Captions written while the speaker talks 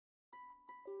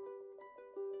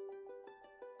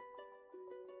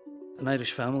An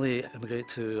Irish family immigrate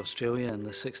to Australia in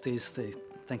the 60s. They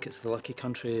think it's the lucky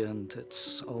country and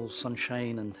it's all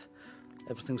sunshine and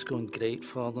everything's going great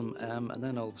for them. And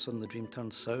then all of a sudden the dream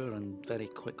turns sour, and very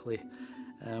quickly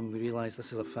we realise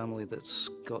this is a family that's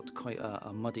got quite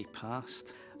a muddy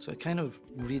past. So it kind of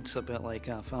reads a bit like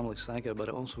a family saga, but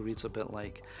it also reads a bit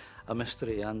like a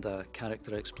mystery and a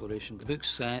character exploration. The book's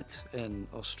set in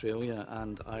Australia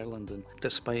and Ireland, and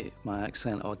despite my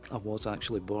accent, I was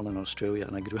actually born in Australia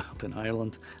and I grew up in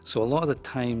Ireland. So a lot of the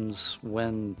times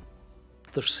when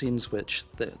there's scenes which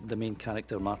the main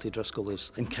character, Marty Driscoll,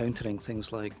 is encountering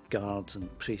things like guards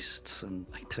and priests and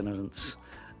itinerants,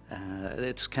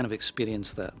 it's kind of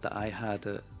experience that I had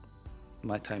at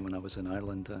my time when I was in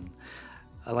Ireland. And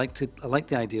I like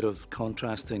the idea of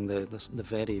contrasting the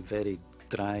very, very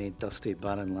dry, dusty,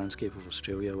 barren landscape of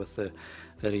Australia with the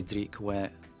very bleak,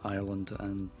 wet Ireland,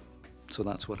 and so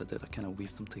that's what I did. I kind of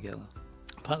weaved them together.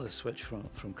 Part of the switch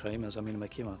from crime is, I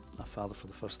became a father for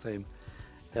the first time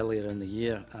earlier in the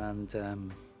year, and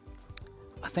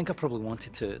I think I probably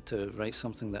wanted to write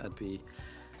something that I'd be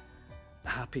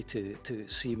happy to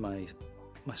see my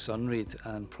son read,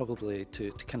 and probably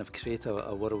to kind of create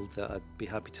a world that I'd be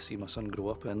happy to see my son grow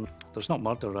up in. There's not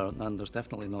murder around, and there's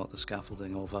definitely not the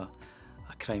scaffolding of a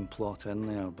crime plot in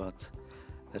there, but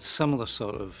it's similar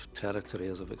sort of territory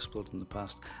as I've explored in the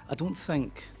past. I don't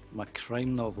think my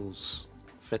crime novels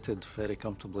fitted very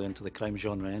comfortably into the crime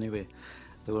genre anyway.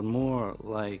 They were more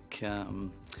like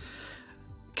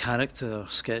character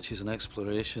sketches and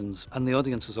explorations, and the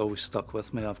audience has always stuck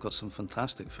with me. I've got some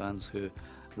fantastic fans who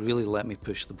really let me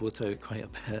push the boat out quite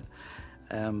a bit.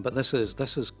 But this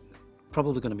is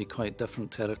probably going to be quite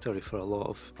different territory for a lot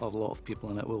of people,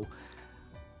 and it will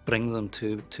bring them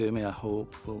to me, I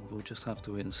hope. We'll just have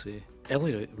to wait and see.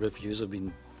 Early reviews have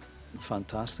been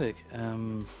fantastic,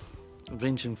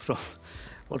 ranging from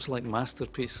words like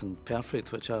masterpiece and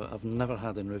perfect, which I've never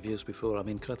had in reviews before.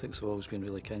 Critics have always been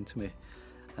really kind to me,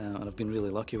 and I've been really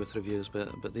lucky with reviews,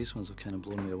 but these ones have kind of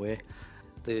blown me away.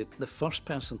 The first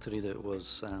person to read it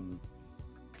was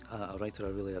a writer I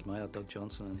really admire, Doug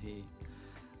Johnson, and he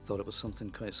thought it was something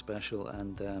quite special.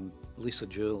 And Lisa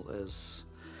Jewell is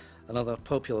another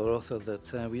popular author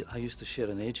that I used to share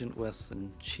an agent with, and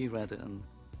she read it and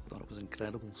thought it was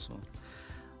incredible, so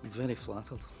I'm very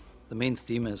flattered. The main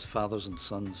theme is fathers and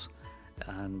sons,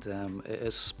 and it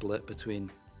is split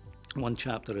between one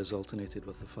chapter is alternated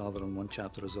with the father and one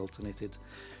chapter is alternated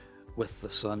with the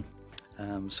son.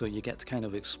 So you get to kind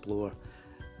of explore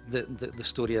the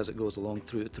story as it goes along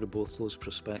through both those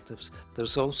perspectives.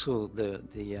 There's also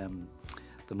the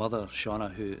mother, Shauna,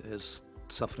 who is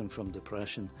suffering from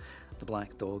depression, the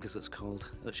black dog as it's called,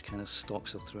 which kind of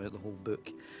stalks her throughout the whole book.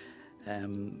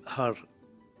 Her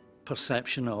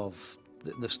perception of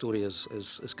the story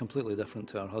is completely different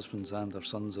to her husband's and her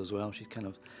son's as well. She's kind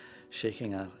of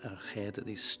shaking her head at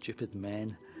these stupid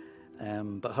men.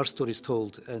 But her story's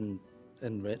told in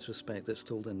retrospect. It's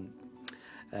told in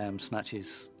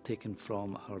snatches taken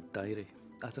from her diary.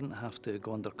 I didn't have to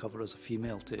go undercover as a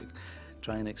female to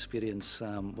try and experience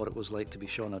what it was like to be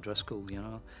Shauna Driscoll, you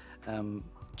know.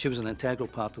 She was an integral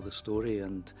part of the story,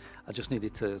 and I just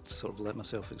needed to sort of let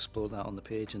myself explore that on the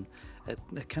page, and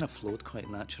it kind of flowed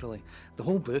quite naturally. The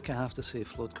whole book, I have to say,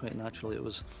 flowed quite naturally. It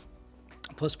was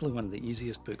possibly one of the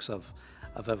easiest books I've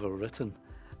ever written.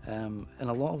 In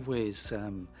a lot of ways,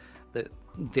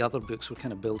 the other books were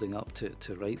kind of building up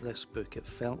to write this book. It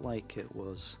felt like it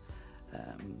was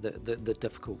the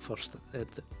difficult first.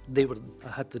 I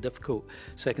had the difficult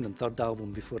second and third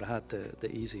album before I had the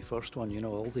easy first one. You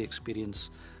know, all the experience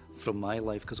from my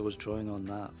life, because I was drawing on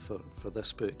that for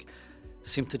this book,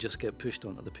 seemed to just get pushed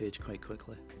onto the page quite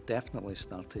quickly. Definitely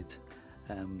started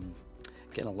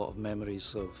getting a lot of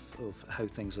memories of how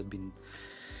things had been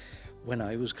when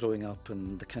I was growing up,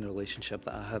 and the kind of relationship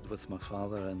that I had with my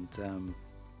father, and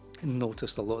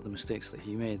noticed a lot of the mistakes that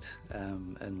he made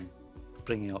in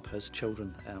bringing up his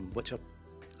children, which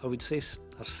I would say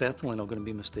are certainly not going to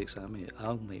be mistakes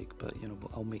I'll make, but you know,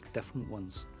 I'll make different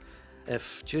ones.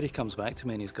 If Jury comes back to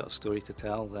me and he's got a story to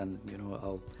tell, then you know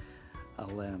I'll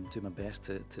do my best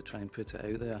to try and put it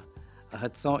out there. I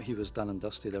had thought he was done and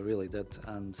dusted, I really did,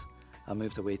 and I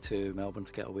moved away to Melbourne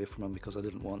to get away from him because I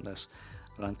didn't want this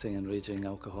ranting and raging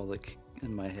alcoholic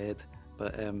in my head.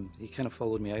 But he kind of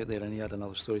followed me out there, and he had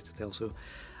another story to tell, so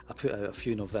I put out a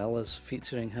few novellas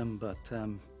featuring him. But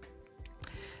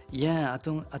yeah,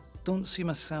 I don't see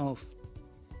myself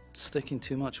sticking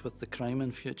too much with the crime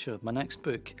in future. My next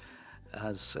book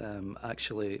has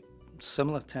actually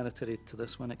similar territory to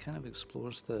this one. It kind of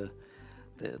explores the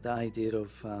idea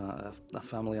of a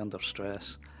family under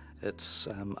stress. It's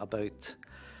about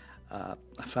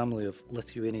a family of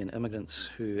Lithuanian immigrants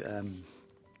who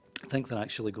think they're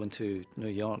actually going to New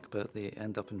York, but they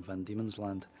end up in Van Diemen's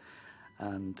Land.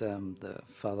 And the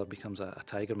father becomes a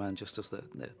tiger man just as the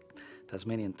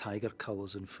Tasmanian tiger cull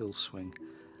is in full swing.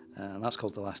 And that's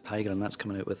called The Last Tiger, and that's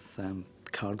coming out with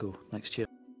Cargo next year.